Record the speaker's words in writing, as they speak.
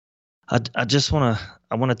I just want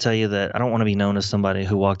to tell you that I don't want to be known as somebody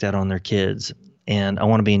who walked out on their kids, and I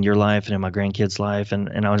want to be in your life and in my grandkids' life, and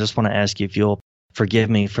I just want to ask you if you'll forgive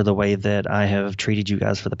me for the way that I have treated you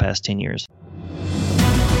guys for the past 10 years.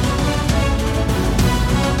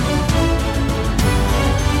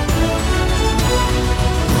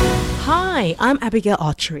 Hi, I'm Abigail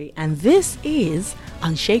Archery, and this is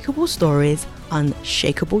Unshakable Stories,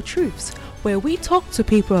 Unshakable Truths, where we talk to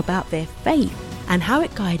people about their faith and how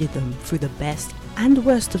it guided them through the best and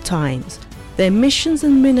worst of times, their missions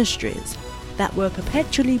and ministries that were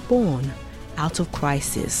perpetually born out of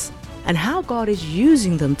crisis, and how God is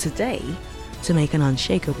using them today to make an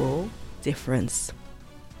unshakable difference.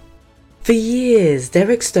 For years,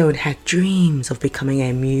 Derek Stone had dreams of becoming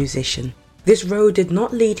a musician. This road did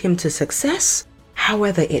not lead him to success.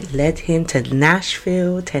 However, it led him to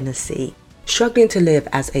Nashville, Tennessee, struggling to live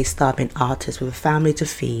as a starving artist with a family to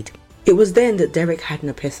feed. It was then that Derek had an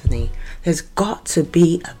epiphany. There's got to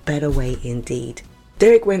be a better way indeed.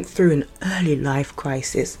 Derek went through an early life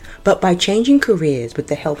crisis, but by changing careers with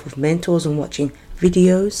the help of mentors and watching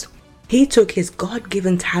videos, he took his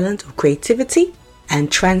God-given talent of creativity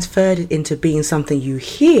and transferred it into being something you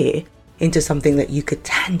hear into something that you could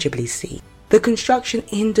tangibly see. The construction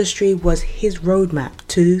industry was his roadmap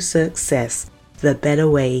to success, the better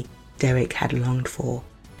way Derek had longed for.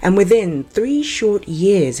 And within 3 short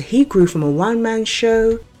years, he grew from a one-man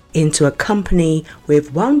show into a company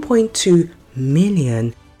with 1.2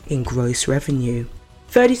 million in gross revenue.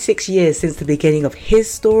 36 years since the beginning of his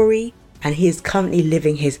story, and he is currently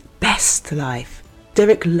living his best life.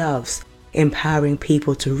 Derek loves empowering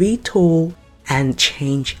people to retool and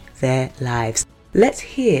change their lives. Let's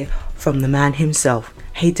hear from the man himself.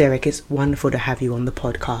 Hey Derek, it's wonderful to have you on the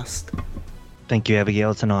podcast. Thank you,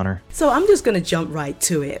 Abigail. It's an honor. So I'm just going to jump right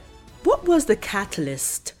to it. What was the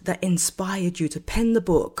catalyst that inspired you to pen the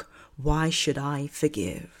book, Why Should I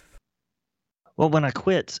Forgive? Well, when I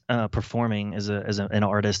quit performing as an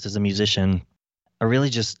artist, as a musician,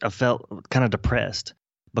 I felt kind of depressed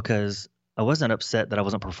because I wasn't upset that I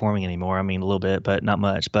wasn't performing anymore. I mean, a little bit, but not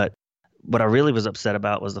much. But what I really was upset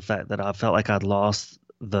about was the fact that I felt like I'd lost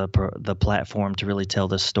the platform to really tell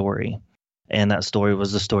this story. And that story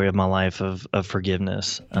was the story of my life of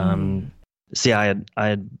forgiveness. See, I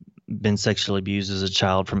had been sexually abused as a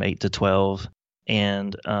child from 8 to 12.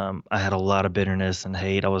 And I had a lot of bitterness and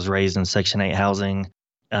hate. I was raised in Section 8 housing.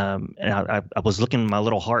 And I was my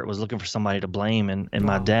little heart was looking for somebody to blame. And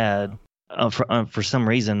my dad, for some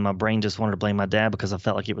reason, my brain just wanted to blame my dad because I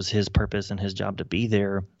felt like it was his purpose and his job to be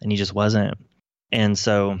there. And he just wasn't. And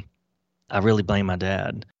so I really blame my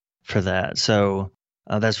dad for that. So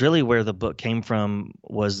that's really where the book came from.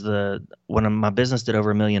 Was when my business did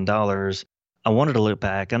over $1 million, I wanted to look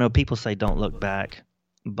back. I know people say don't look back,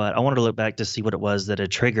 but I wanted to look back to see what it was that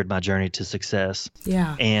had triggered my journey to success.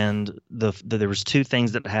 Yeah. And there was 2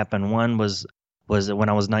 things that happened. One was that when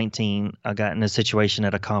I was 19, I got in a situation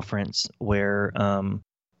at a conference where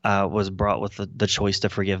I was brought with the choice to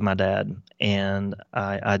forgive my dad, and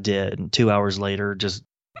I did. And 2 hours later, just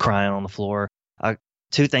crying on the floor.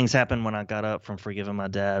 2 things happened when I got up from forgiving my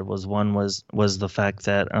dad. One was the fact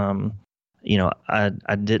that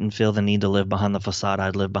I didn't feel the need to live behind the facade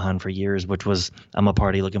I'd lived behind for years, which was I'm a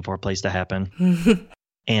party looking for a place to happen.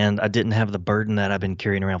 And I didn't have the burden that I've been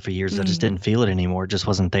carrying around for years. I just didn't feel it anymore. It just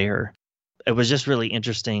wasn't there. It was just really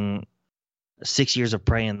interesting. 6 years of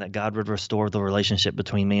praying that God would restore the relationship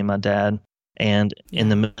between me and my dad. And in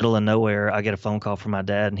the middle of nowhere, I get a phone call from my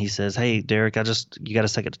dad, and he says, "Hey, Derek, you got a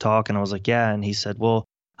second to talk?" And I was like, "Yeah." And he said, "Well,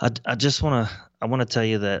 I want to tell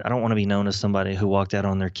you that I don't want to be known as somebody who walked out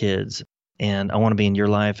on their kids, and I want to be in your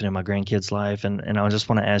life and in my grandkids' life. And I just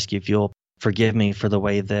want to ask you if you'll forgive me for the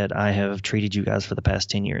way that I have treated you guys for the past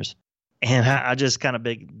 10 years." And I just kind of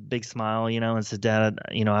big smile, and said, "Dad,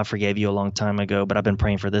 I forgave you a long time ago, but I've been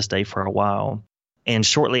praying for this day for a while." And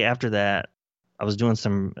shortly after that, I was doing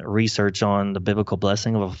some research on the biblical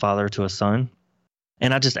blessing of a father to a son.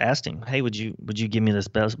 And I just asked him, "Hey, would you give me this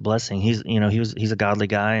blessing?" He's a godly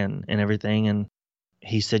guy and everything. And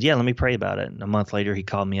he said, "Yeah, let me pray about it." And a month later, he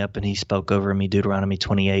called me up and he spoke over me Deuteronomy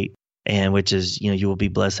 28, and which is, you will be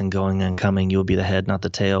blessed in going and coming. You will be the head, not the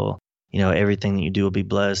tail. Everything that you do will be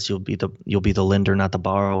blessed. You'll be the lender, not the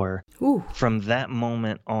borrower. Ooh. From that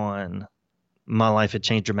moment on, my life had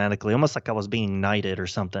changed dramatically, almost like I was being knighted or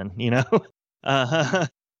something,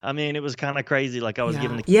 I mean, it was kind of crazy. Like I was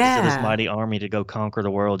given the keys to this mighty army to go conquer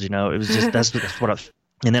the world. It was just that's what I.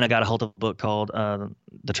 And then I got a hold of a book called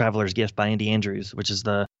The Traveler's Gift by Andy Andrews, which is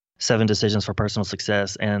the 7 Decisions for Personal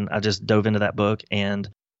Success. And I just dove into that book and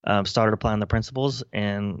started applying the principles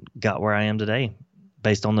and got where I am today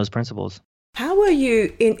based on those principles. How were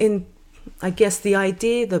you in I guess the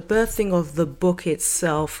idea, the birthing of the book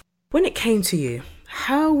itself, when it came to you,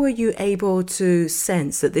 how were you able to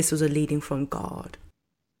sense that this was a leading from God?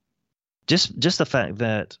 Just the fact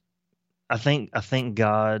that I think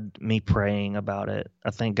God, me praying about it,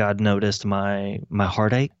 I think God noticed my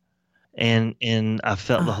heartache, and I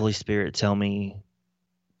felt the Ah, Holy Spirit tell me,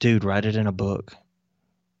 dude, write it in a book.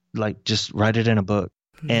 Like, just write it in a book.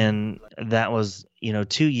 And that was,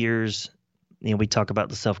 2 years. We talk about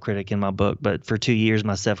the self-critic in my book, but for 2 years,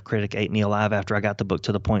 my self-critic ate me alive after I got the book,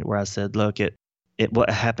 to the point where I said, look, what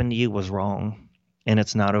happened to you was wrong, and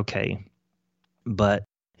it's not okay. But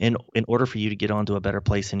in order for you to get onto a better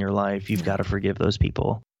place in your life, you've got to forgive those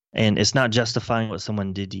people. And it's not justifying what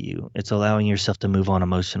someone did to you. It's allowing yourself to move on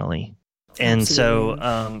emotionally. And so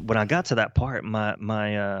absolutely. when I got to that part, my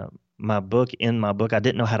book, I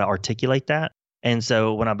didn't know how to articulate that. And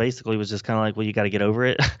so when I basically was just kind of like, well, you got to get over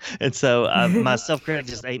it. And so my self-critic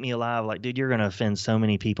just ate me alive. Like, dude, you're going to offend so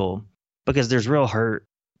many people, because there's real hurt.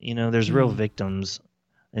 There's real victims.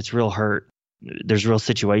 It's real hurt. There's real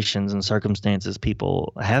situations and circumstances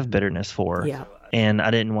people have bitterness for. Yeah. And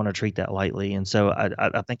I didn't want to treat that lightly. And so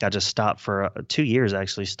I think I just stopped for 2 years,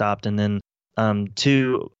 actually stopped. And then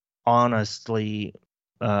two, honestly,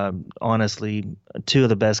 two of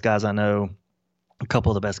the best guys I know, a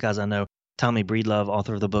couple of the best guys I know, Tommy Breedlove,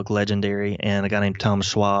 author of the book Legendary, and a guy named Tom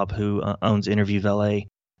Schwab, who owns Interview Valet.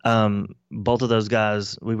 Both of those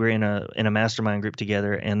guys, we were in a mastermind group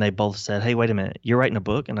together, and they both said, hey, wait a minute, you're writing a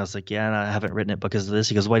book? And I was like, yeah, and I haven't written it because of this.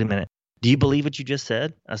 He goes, wait a minute, do you believe what you just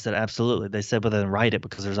said? I said, absolutely. They said, well, then write it,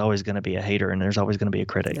 because there's always going to be a hater and there's always going to be a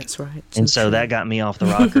critic. That's right. And so that got me off the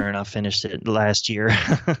rocker, and I finished it last year.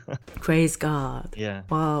 Praise God. Yeah.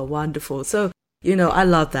 Wow, wonderful. So, I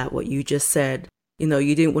love that, what you just said.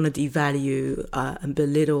 You didn't want to devalue and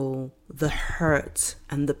belittle the hurt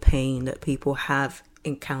and the pain that people have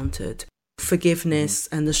encountered. Forgiveness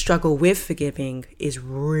and the struggle with forgiving is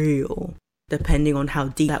real, depending on how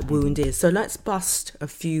deep that wound is. So let's bust a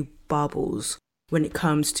few bubbles when it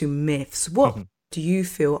comes to myths. What do you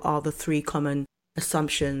feel are the 3 common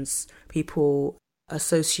assumptions people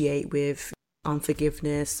associate with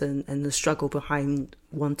unforgiveness and the struggle behind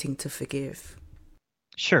wanting to forgive?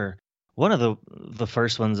 Sure. One of the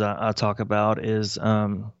first ones I talk about is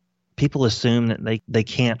people assume that they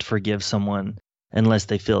can't forgive someone unless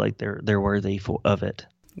they feel like they're worthy of it.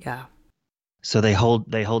 Yeah. So they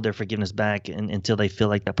hold their forgiveness back until they feel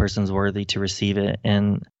like that person's worthy to receive it,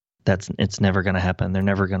 and it's never going to happen. They're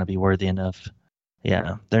never going to be worthy enough.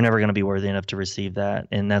 Yeah, they're never going to be worthy enough to receive that,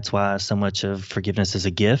 and that's why so much of forgiveness is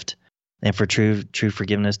a gift. And for true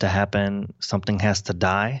forgiveness to happen, something has to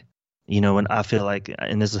die. And I feel like,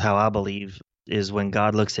 and this is how I believe, is when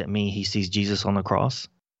God looks at me, he sees Jesus on the cross.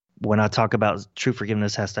 When I talk about true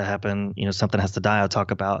forgiveness has to happen, something has to die, I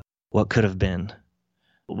talk about what could have been.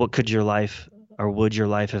 What could your life, or would your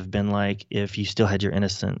life have been like if you still had your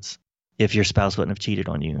innocence, if your spouse wouldn't have cheated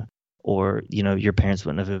on you, or, your parents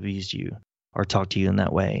wouldn't have abused you or talked to you in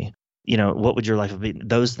that way? What would your life have been?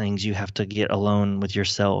 Those things you have to get alone with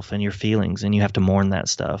yourself and your feelings, and you have to mourn that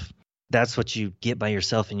stuff. That's what you get by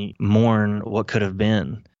yourself, and you mourn what could have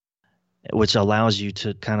been, which allows you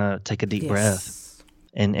to kind of take a deep breath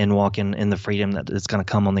and walk in the freedom that is going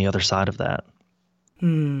to come on the other side of that.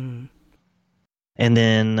 And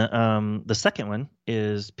then the second one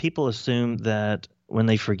is people assume that when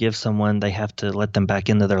they forgive someone, they have to let them back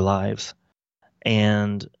into their lives,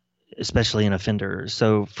 and especially an offender.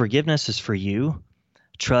 So forgiveness is for you,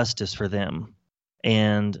 trust is for them.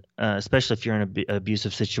 And especially if you're in an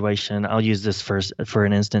abusive situation, I'll use this for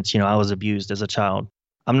an instance. I was abused as a child.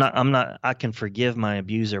 I can forgive my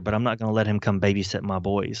abuser, but I'm not going to let him come babysit my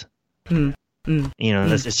boys.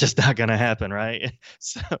 It's just not going to happen, right?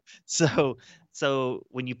 So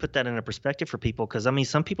when you put that in a perspective for people, because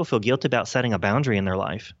some people feel guilty about setting a boundary in their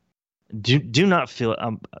life. Do not feel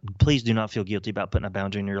please do not feel guilty about putting a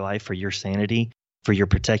boundary in your life for your sanity, for your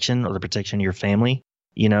protection, or the protection of your family.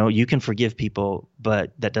 You can forgive people,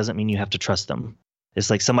 but that doesn't mean you have to trust them. It's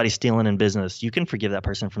like somebody stealing in business. You can forgive that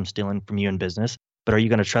person from stealing from you in business, but are you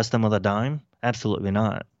going to trust them with a dime? Absolutely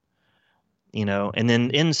not. And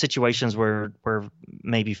then in situations where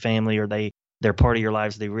maybe family, or they're part of your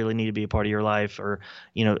lives, they really need to be a part of your life, or,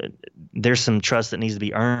 there's some trust that needs to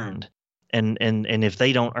be earned. And if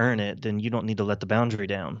they don't earn it, then you don't need to let the boundary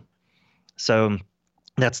down. So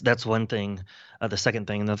that's one thing. The second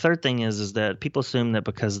thing, and the third thing is that people assume that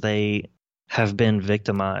because they have been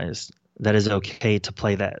victimized, that it's okay to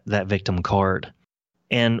play that victim card.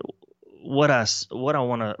 And what I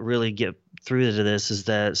want to really get through to this is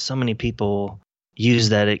that so many people use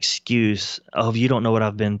that excuse of, you don't know what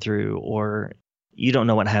I've been through, or you don't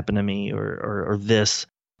know what happened to me or this.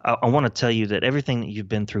 I want to tell you that everything that you've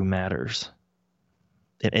been through matters.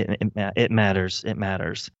 It matters. It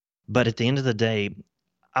matters. But at the end of the day,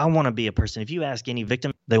 I want to be a person. If you ask any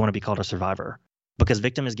victim, they want to be called a survivor, because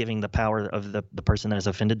victim is giving the power of the person that has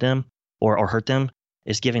offended them or hurt them.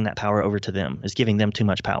 It's giving that power over to them. It's giving them too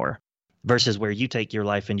much power, versus where you take your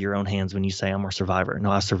life into your own hands when you say, I'm a survivor.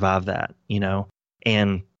 No, I survived that,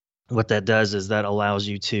 And what that does is that allows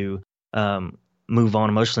you to move on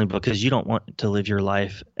emotionally, because you don't want to live your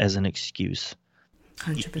life as an excuse.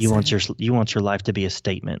 100%. You want your life to be a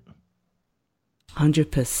statement.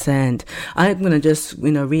 100%. I'm going to just,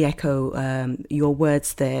 re-echo your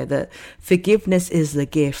words there, that forgiveness is the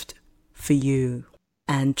gift for you,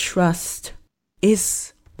 and trust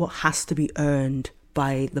is what has to be earned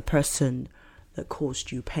by the person that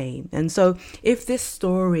caused you pain. And so if this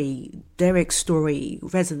story, Derek's story,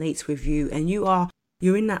 resonates with you, and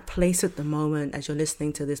you're in that place at the moment as you're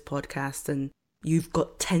listening to this podcast, and you've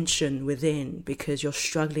got tension within because you're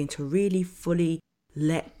struggling to really fully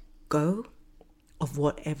let go of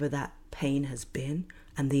whatever that pain has been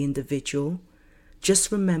and the individual,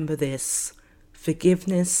 just remember this: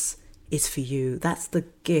 forgiveness is for you. That's the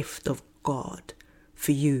gift of God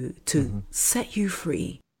for you to set you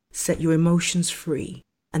free, set your emotions free.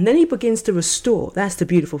 And then he begins to restore. That's the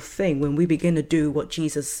beautiful thing. When we begin to do what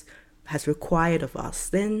Jesus has required of us,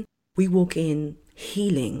 then we walk in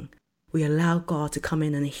healing. We allow God to come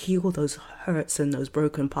in and heal those hurts and those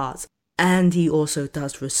broken parts. And he also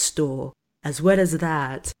does restore. As well as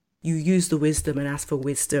that, you use the wisdom and ask for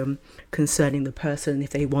wisdom concerning the person if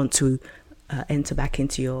they want to enter back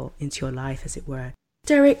into your life, as it were.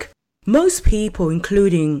 Derek, most people,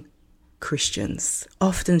 including Christians,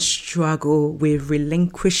 often struggle with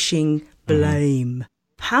relinquishing blame.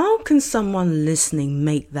 How can someone listening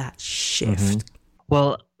make that shift?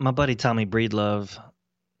 Well, my buddy Tommy Breedlove,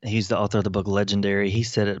 he's the author of the book Legendary. He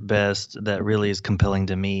said it best that really is compelling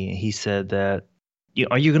to me. He said that,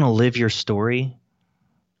 are you going to live your story,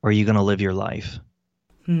 or are you going to live your life?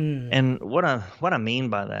 And what I mean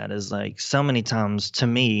by that is, like, so many times to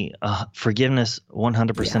me, forgiveness,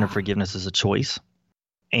 100% of forgiveness is a choice.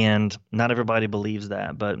 And not everybody believes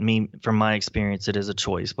that, but from my experience, it is a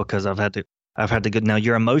choice, because I've had to go. Now,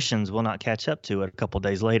 your emotions will not catch up to it a couple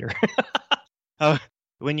days later.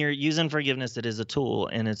 When you're using forgiveness, it is a tool,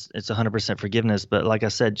 and it's 100% forgiveness. But like I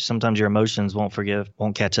said, sometimes your emotions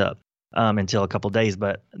won't catch up until a couple days.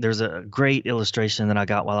 But there's a great illustration that I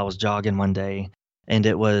got while I was jogging one day, and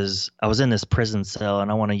I was in this prison cell,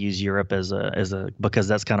 and I want to use Europe as a because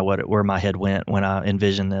that's kind of where my head went when I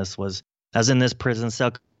envisioned this. Was I was in this prison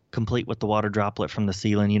cell, complete with the water droplet from the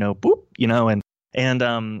ceiling, boop, and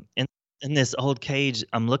in this old cage,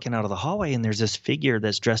 I'm looking out of the hallway, and there's this figure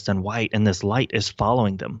that's dressed in white, and this light is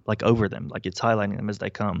following them, like over them, like it's highlighting them as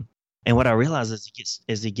they come. And what I realize is,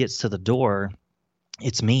 as he gets to the door,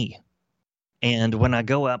 it's me. And when I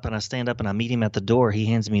go up and I stand up and I meet him at the door, he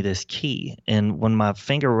hands me this key. And when my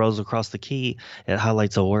finger rolls across the key, it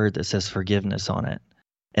highlights a word that says forgiveness on it.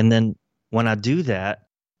 And then when I do that,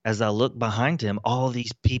 as I look behind him, all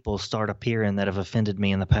these people start appearing that have offended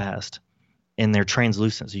me in the past. And they're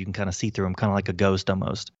translucent, so you can kind of see through them, kind of like a ghost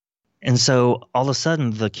almost. And so all of a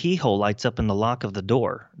sudden, the keyhole lights up in the lock of the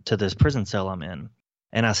door to this prison cell I'm in.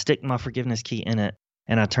 And I stick my forgiveness key in it,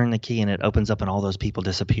 and I turn the key, and it opens up, and all those people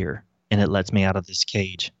disappear. And it lets me out of this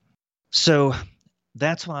cage. So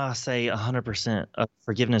that's why I say 100% of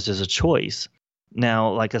forgiveness is a choice.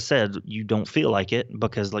 Now, like I said, you don't feel like it,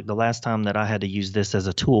 because like the last time that I had to use this as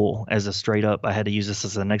a tool, as a straight up, I had to use this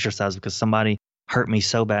as an exercise because somebody hurt me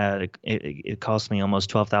so bad. It cost me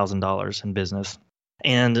almost $12,000 in business.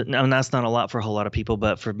 And that's not a lot for a whole lot of people.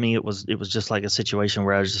 But for me, it was just like a situation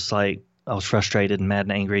where I was just like, I was frustrated and mad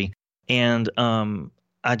and angry. And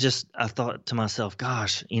I thought to myself,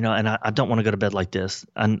 gosh, and I don't want to go to bed like this.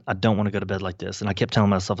 I don't want to go to bed like this. And I kept telling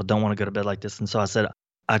myself, I don't want to go to bed like this. And so I said,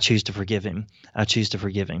 I choose to forgive him. I choose to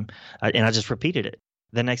forgive him. And I just repeated it.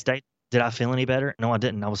 The next day, did I feel any better? No, I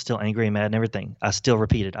didn't. I was still angry and mad and everything. I still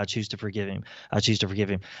repeated, I choose to forgive him. I choose to forgive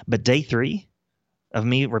him. But day 3 of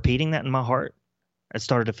me repeating that in my heart, I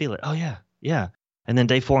started to feel it. Oh, yeah, yeah. And then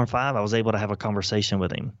day 4 and 5, I was able to have a conversation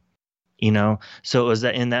with him. So it was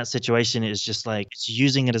that in that situation, it's just like it's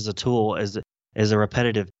using it as a tool, as a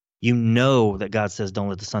repetitive. That God says, don't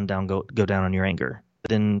let the sun go down on your anger.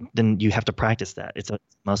 Then you have to practice that. It's a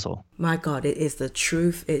muscle. My God, it is the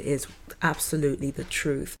truth. It is absolutely the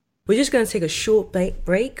truth. We're just going to take a short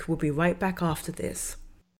break. We'll be right back after this.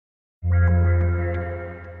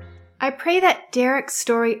 I pray that Derek's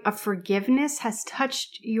story of forgiveness has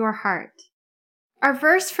touched your heart. Our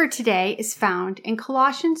verse for today is found in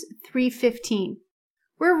Colossians 3:15.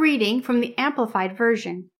 We're reading from the Amplified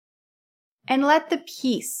Version. And let the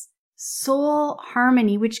peace, soul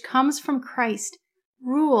harmony which comes from Christ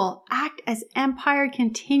rule, act as empire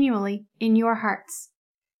continually in your hearts,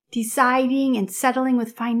 deciding and settling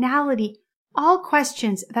with finality all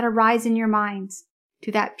questions that arise in your minds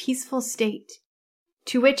to that peaceful state,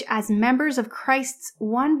 to which as members of Christ's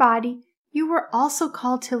one body you were also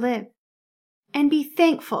called to live. And be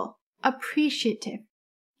thankful, appreciative,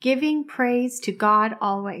 giving praise to God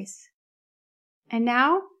always. And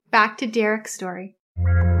now, back to Derek's story.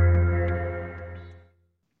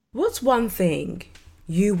 What's one thing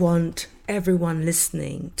you want everyone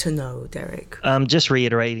listening to know, Derek? Just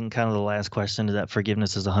reiterating kind of the last question, that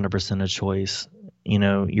forgiveness is 100% a choice. You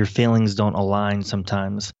know, your feelings don't align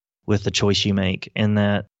sometimes with the choice you make, and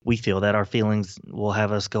that we feel that our feelings will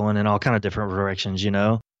have us going in all kind of different directions, you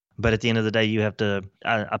know. But at the end of the day, you have to,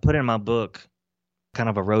 I put in my book kind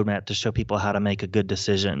of a roadmap to show people how to make a good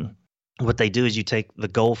decision. What they do is you take the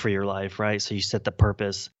goal for your life, right? So you set the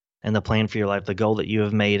purpose and the plan for your life, the goal that you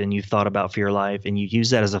have made and you've thought about for your life, and you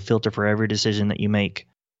use that as a filter for every decision that you make.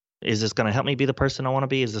 Is this going to help me be the person I want to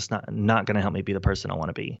be? Is this not going to help me be the person I want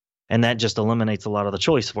to be? And that just eliminates a lot of the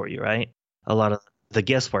choice for you, right? A lot of the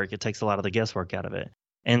guesswork. It takes a lot of the guesswork out of it.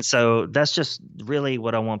 And so that's just really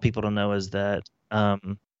what I want people to know, is that,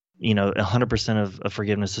 100% of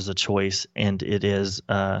forgiveness is a choice, and it is,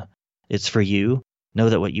 it's for you. Know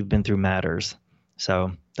that what you've been through matters.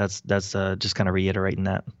 So that's just kind of reiterating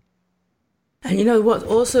that. And you know what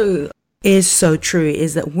also is so true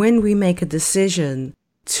is that when we make a decision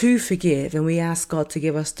to forgive and we ask God to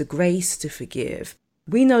give us the grace to forgive,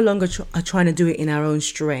 we no longer are trying to do it in our own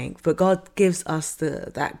strength, but God gives us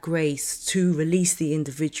that grace to release the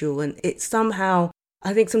individual. And it somehow,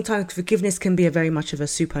 I think sometimes forgiveness can be a very much of a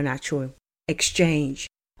supernatural exchange.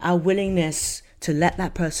 Our willingness to let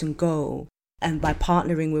that person go, and by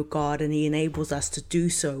partnering with God, and He enables us to do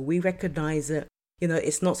so, we recognize that,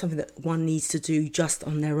 it's not something that one needs to do just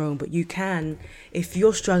on their own, but you can, if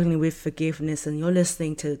you're struggling with forgiveness and you're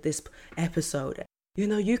listening to this episode,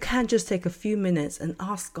 you can just take a few minutes and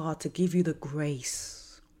ask God to give you the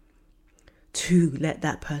grace to let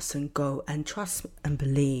that person go, and trust and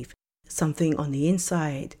believe something on the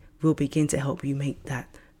inside will begin to help you make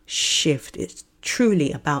that shift. It's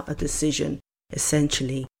truly about a decision,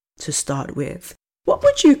 essentially, to start with. What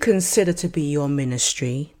would you consider to be your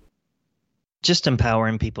ministry? Just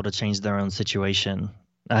empowering people to change their own situation.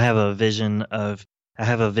 I have a vision of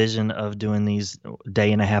doing these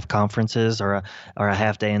day and a half conferences, or a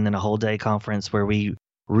half day and then a whole day conference, where we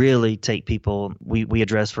really take people, we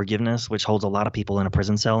address forgiveness, which holds a lot of people in a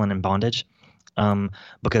prison cell and in bondage.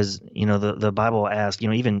 Because the Bible asked,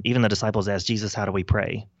 even the disciples asked Jesus, how do we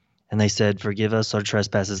pray? And they said, forgive us our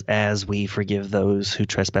trespasses as we forgive those who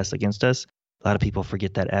trespass against us. A lot of people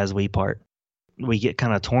forget that as we part. We get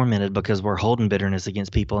kind of tormented because we're holding bitterness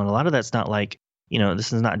against people. And a lot of that's not like,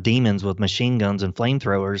 this is not demons with machine guns and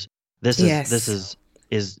flamethrowers. This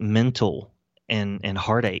is mental and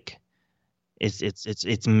heartache.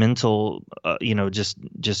 It's mental,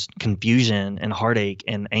 just confusion and heartache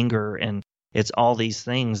and anger. And it's all these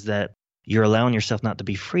things that you're allowing yourself not to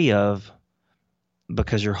be free of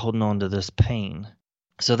because you're holding on to this pain.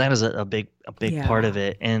 So that is a big part of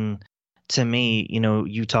it. And to me,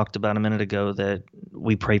 you talked about a minute ago that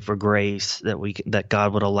we pray for grace, that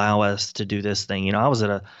God would allow us to do this thing. I was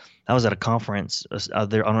at a conference. I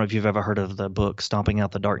don't know if you've ever heard of the book Stomping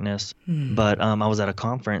Out the Darkness, but I was at a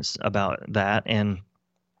conference about that, and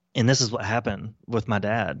this is what happened with my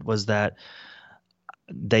dad, was that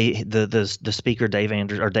the speaker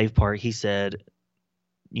Dave Park, he said,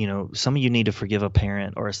 some of you need to forgive a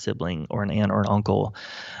parent or a sibling or an aunt or an uncle.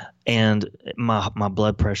 And my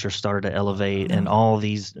blood pressure started to elevate, and all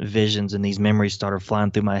these visions and these memories started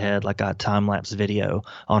flying through my head like a time-lapse video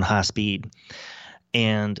on high speed.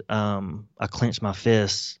 And I clenched my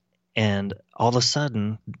fists, and all of a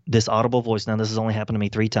sudden, this audible voice, now this has only happened to me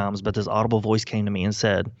 3 times, but this audible voice came to me and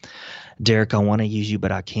said, Derek, I want to use you,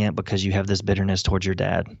 but I can't because you have this bitterness towards your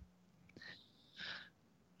dad.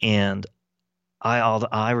 And all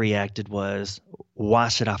I reacted was, why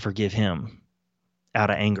should I forgive him? Out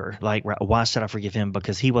of anger. Like, why should I forgive him?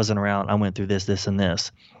 Because he wasn't around. I went through this, this, and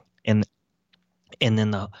this. And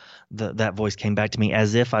then that voice came back to me,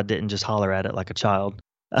 as if I didn't just holler at it like a child.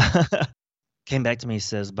 Came back to me and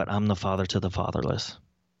says, but I'm the father to the fatherless.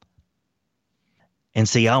 And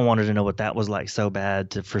see, I wanted to know what that was like so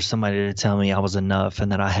bad, for somebody to tell me I was enough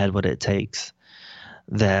and that I had what it takes.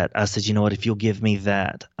 That I said, you know what, if you'll give me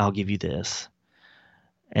that, I'll give you this.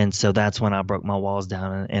 And so that's when I broke my walls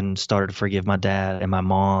down and started to forgive my dad and my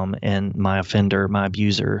mom and my offender, my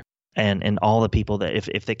abuser, And all the people that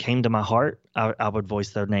if they came to my heart, I would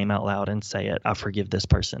voice their name out loud and say it. I forgive this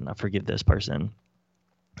person. I forgive this person.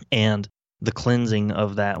 And the cleansing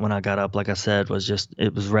of that when I got up, like I said,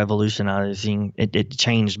 it was revolutionizing. It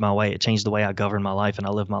changed my way. It changed the way I govern my life and I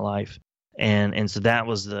live my life. And so that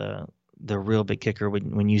was the real big kicker.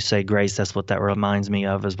 When you say grace, that's what that reminds me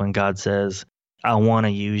of, is when God says, I want to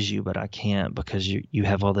use you, but I can't because you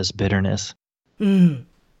have all this bitterness.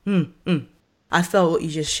 I felt what you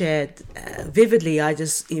just shared vividly. I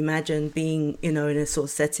just imagine being, in a sort of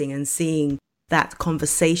setting and seeing that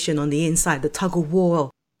conversation on the inside, the tug of war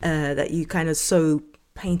that you kind of so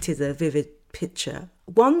painted a vivid picture.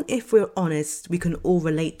 One, if we're honest, we can all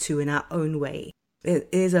relate to in our own way. It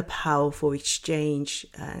is a powerful exchange,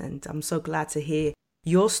 and I'm so glad to hear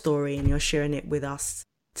your story and you're sharing it with us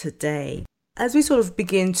today. As we sort of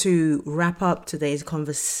begin to wrap up today's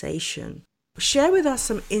conversation, share with us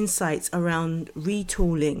some insights around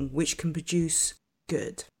retooling which can produce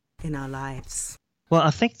good in our lives. Well,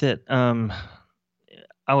 I think that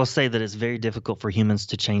I will say that it's very difficult for humans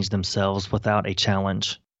to change themselves without a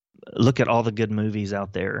challenge. Look at all the good movies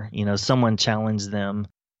out there. Someone challenged them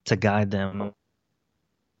to guide them.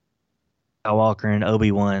 Skywalker and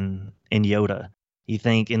Obi-Wan and Yoda. You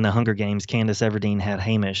think in the Hunger Games, Candace Everdeen had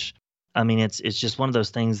Hamish. I mean, it's just one of those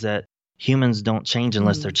things that humans don't change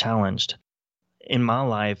unless they're challenged. In my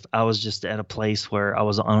life, I was just at a place where I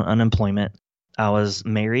was on unemployment. I was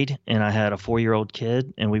married and I had a 4-year-old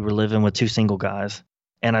kid, and we were living with 2 single guys.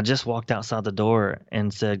 And I just walked outside the door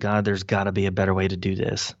and said, God, there's got to be a better way to do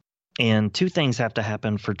this. And 2 things have to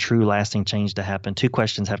happen for true lasting change to happen. 2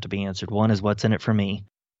 questions have to be answered. One is, what's in it for me?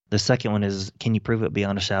 The second one is, can you prove it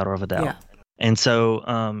beyond a shadow of a doubt? Yeah. And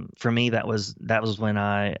so for me, that was when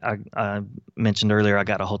I mentioned earlier, I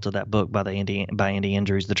got a hold of that book by Andy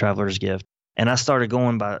Andrews, The Traveler's Gift. And I started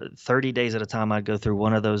going by 30 days at a time. I'd go through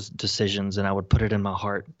one of those decisions and I would put it in my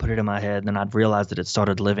heart, put it in my head. And I'd realize that it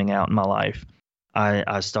started living out in my life. I'd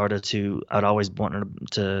always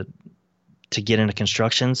wanted to get into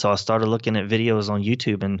construction. So I started looking at videos on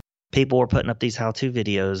YouTube, and people were putting up these how-to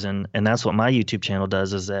videos. And that's what my YouTube channel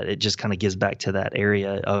does, is that it just kind of gives back to that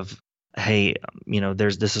area of, hey,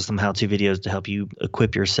 this is some how-to videos to help you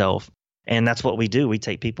equip yourself. And that's what we do. We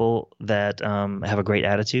take people that have a great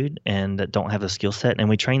attitude and that don't have the skill set, and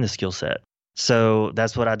we train the skill set. So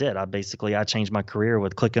that's what I did. I changed my career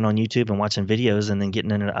with clicking on YouTube and watching videos, and then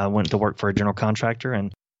getting in it. I went to work for a general contractor,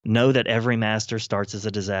 and know that every master starts as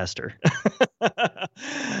a disaster.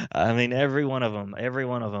 I mean, every one of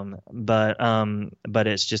them. But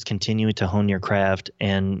it's just continuing to hone your craft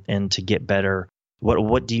and to get better.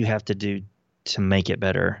 What do you have to do to make it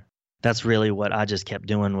better? That's really what I just kept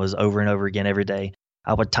doing, was over and over again every day.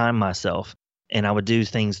 I would time myself, and I would do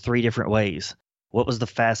things 3 different ways. What was the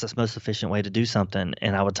fastest, most efficient way to do something?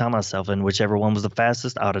 And I would time myself, and whichever one was the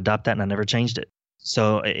fastest, I would adopt that, and I never changed it.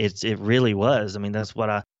 So it really was. I mean, that's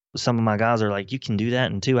what some of my guys are like, you can do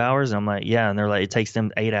that in 2 hours? And I'm like, yeah. And they're like, it takes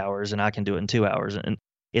them 8 hours and I can do it in 2 hours. And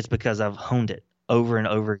it's because I've honed it over and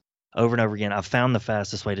over again. I've found the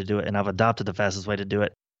fastest way to do it, and I've adopted the fastest way to do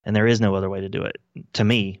it. And there is no other way to do it, to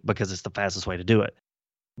me, because it's the fastest way to do it.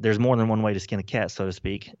 There's more than one way to skin a cat, so to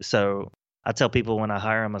speak. So I tell people when I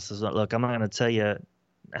hire them, I says, look, I'm not going to tell you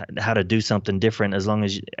how to do something different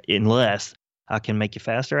unless I can make you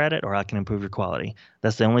faster at it or I can improve your quality.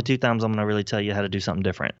 That's the only 2 times I'm going to really tell you how to do something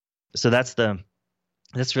different. So that's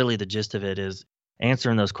really the gist of it, is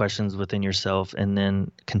answering those questions within yourself and then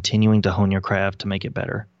continuing to hone your craft to make it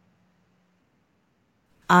better.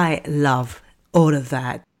 I love all of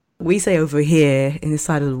that. We say over here in this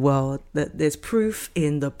side of the world that there's proof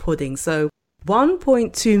in the pudding. So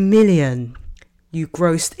 1.2 million you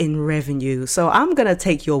grossed in revenue. So I'm going to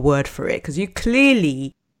take your word for it, because you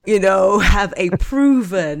clearly, have a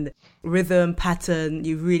proven rhythm pattern.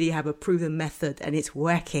 You really have a proven method, and it's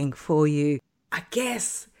working for you. I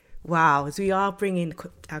guess, wow, as we are bringing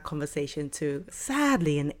our conversation to,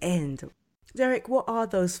 sadly, an end. Derek, what are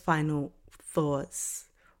those final thoughts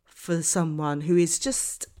for someone who is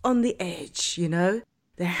just on the edge, They're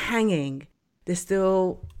hanging. There's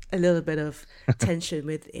still a little bit of tension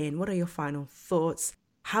within. What are your final thoughts?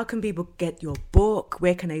 How can people get your book?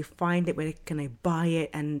 Where can they find it? Where can they buy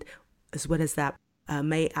it? And as well as that,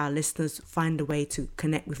 may our listeners find a way to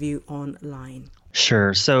connect with you online.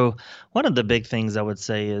 Sure. So one of the big things I would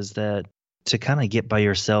say is that to kind of get by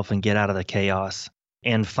yourself and get out of the chaos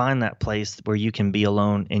and find that place where you can be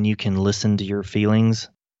alone and you can listen to your feelings.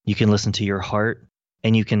 You can listen to your heart,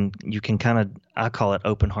 and you can kind of, I call it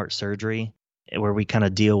open heart surgery, where we kind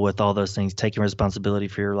of deal with all those things, taking responsibility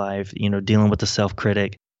for your life, dealing with the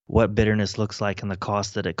self-critic, what bitterness looks like and the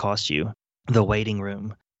cost that it costs you, the waiting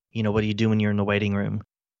room. What do you do when you're in the waiting room?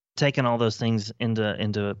 Taking all those things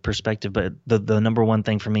into perspective, but the number one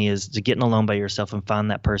thing for me is to get alone by yourself and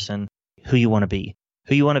find that person who you want to be.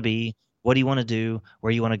 What do you want to do,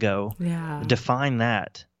 where you want to go. Yeah. Define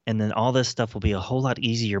that, and then all this stuff will be a whole lot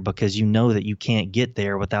easier because you know that you can't get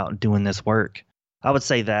there without doing this work. I would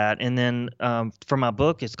say that. And then for my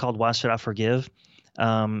book, it's called Why Should I Forgive?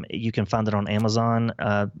 You can find it on Amazon.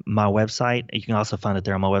 My website, you can also find it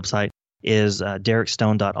there on my website, is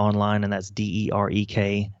derekstone.online, and that's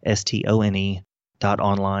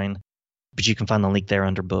DerekStone.online. But you can find the link there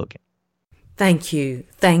under book. Thank you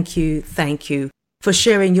for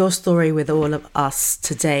sharing your story with all of us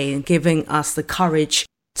today and giving us the courage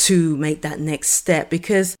to make that next step.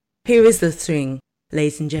 Because here is the thing,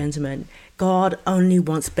 ladies and gentlemen, God only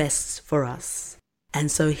wants best for us.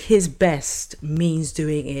 And so his best means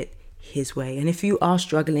doing it his way. And if you are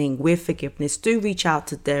struggling with forgiveness, do reach out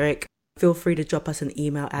to Derek. Feel free to drop us an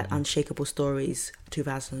email at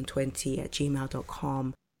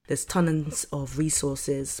unshakablestories2020@gmail.com. There's tons of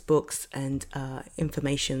resources, books, and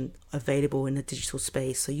information available in the digital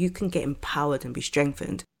space, so you can get empowered and be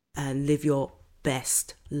strengthened and live your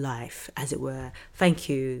best life, as it were. Thank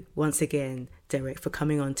you once again, Derek, for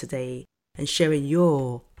coming on today and sharing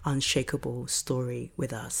your unshakable story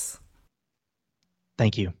with us.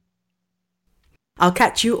 Thank you. I'll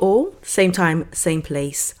catch you all, same time, same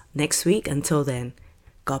place, next week. Until then,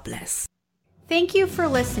 God bless. Thank you for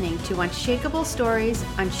listening to Unshakable Stories,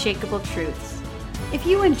 Unshakable Truths. If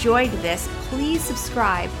you enjoyed this, please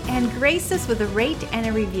subscribe and grace us with a rate and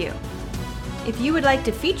a review. If you would like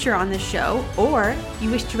to feature on the show or you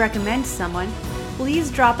wish to recommend someone, please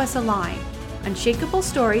drop us a line,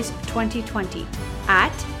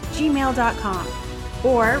 unshakablestories2020@gmail.com,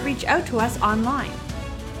 or reach out to us online.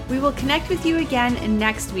 We will connect with you again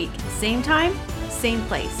next week, same time, same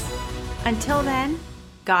place. Until then,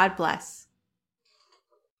 God bless.